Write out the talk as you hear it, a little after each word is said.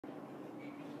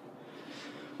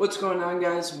What's going on,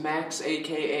 guys? Max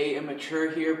aka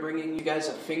Immature here, bringing you guys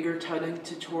a finger tutting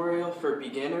tutorial for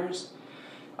beginners.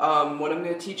 What I'm going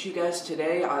to teach you guys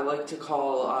today I like to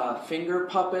call finger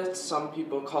puppets. Some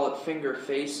people call it finger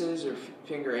faces or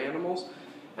finger animals.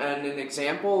 And an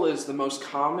example is the most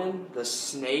common, the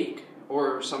snake,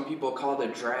 or some people call it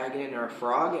a dragon or a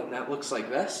frog, and that looks like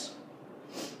this.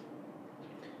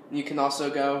 You can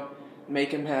also go make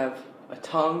him have a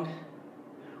tongue,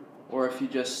 or if you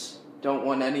just don't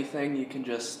want anything, you can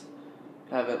just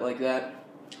have it like that.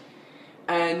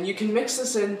 And you can mix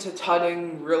this into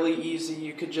tutting really easy.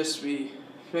 You could just be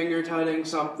finger tutting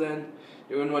something,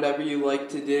 doing whatever you like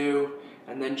to do,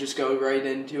 and then just go right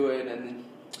into it. And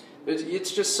it's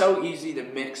just so easy to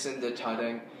mix into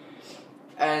tutting.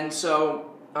 And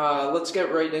so let's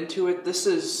get right into it. This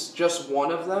is just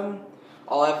one of them.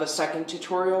 I'll have a second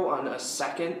tutorial on a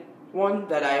second one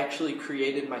that I actually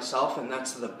created myself, and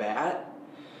that's the bat.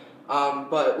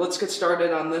 But let's get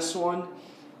started on this one.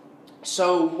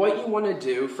 So what you want to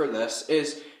do for this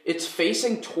is it's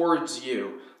facing towards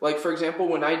you. Like, for example,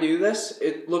 when I do this,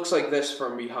 it looks like this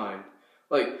from behind.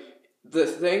 Like, the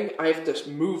thing, I have to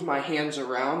move my hands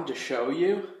around to show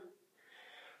you.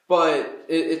 But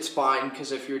it's fine,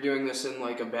 because if you're doing this in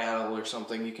like a battle or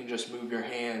something, you can just move your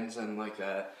hands and like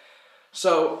that.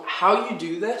 So how you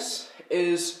do this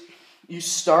is you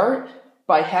start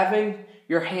by having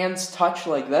your hands touch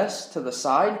like this to the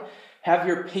side, have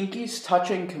your pinkies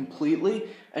touching completely,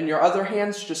 and your other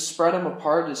hands just spread them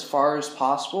apart as far as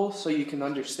possible so you can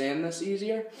understand this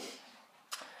easier.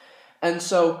 And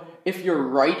so if you're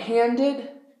right-handed,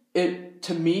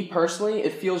 to me personally,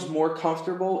 it feels more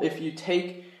comfortable if you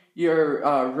take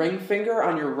your ring finger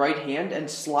on your right hand and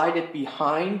slide it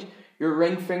behind your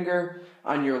ring finger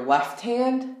on your left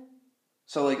hand,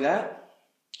 so like that.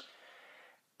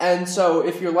 And so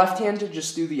if you're left-handed,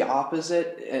 just do the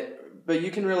opposite. But you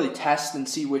can really test and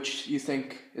see which you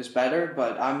think is better.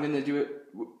 But I'm going to do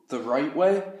it the right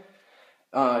way,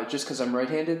 just because I'm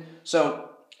right-handed. So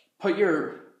put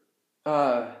your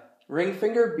ring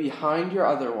finger behind your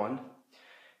other one.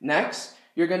 Next,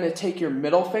 you're going to take your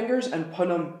middle fingers and put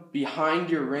them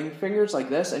behind your ring fingers like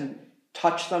this and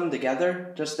touch them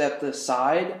together just at the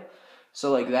side.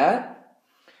 So like that.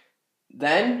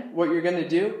 Then what you're going to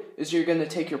do is you're going to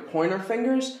take your pointer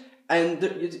fingers, and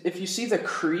if you see the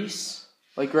crease,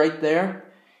 like right there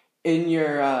in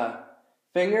your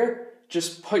finger,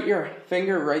 just put your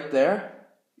finger right there,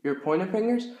 your pointer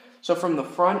fingers. So from the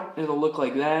front, it'll look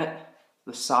like that,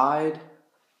 the side,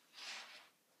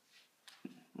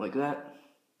 like that.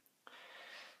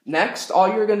 Next, all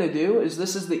you're going to do is,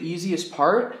 this is the easiest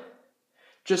part,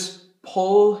 just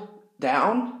pull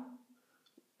down.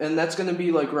 And that's going to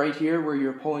be like right here where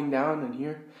you're pulling down and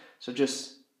here. So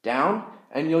just down,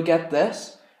 and you'll get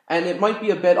this. And it might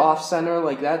be a bit off center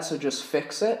like that, so just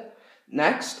fix it.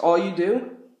 Next, all you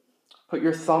do, put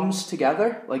your thumbs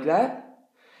together like that.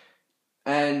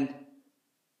 And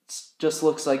it just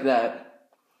looks like that.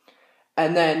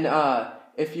 And then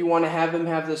if you want to have him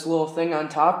have this little thing on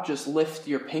top, just lift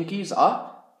your pinkies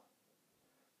up.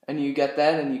 And you get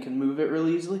that, and you can move it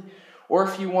really easily. Or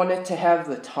if you want it to have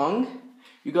the tongue,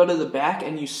 you go to the back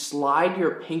and you slide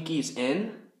your pinkies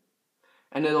in,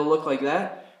 and it'll look like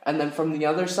that. And then from the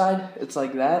other side, it's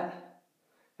like that,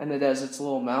 and it has its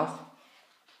little mouth.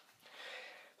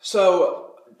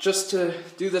 So just to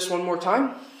do this one more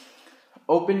time,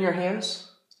 open your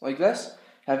hands like this,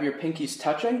 have your pinkies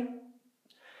touching.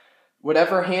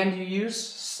 Whatever hand you use,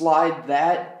 slide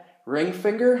that ring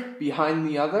finger behind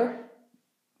the other.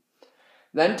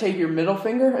 Then take your middle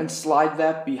finger and slide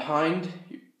that behind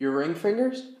your ring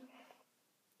fingers.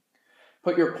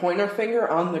 Put your pointer finger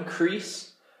on the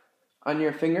crease on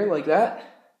your finger like that.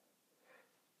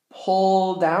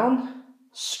 Pull down,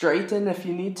 straighten if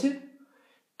you need to.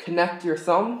 Connect your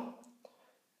thumb,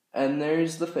 and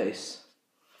there's the face.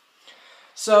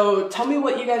 So tell me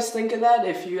what you guys think of that,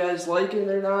 if you guys like it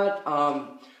or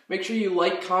not. Make sure you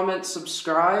like, comment,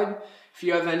 subscribe. If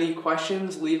you have any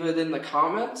questions, leave it in the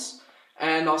comments.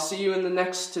 And I'll see you in the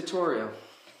next tutorial.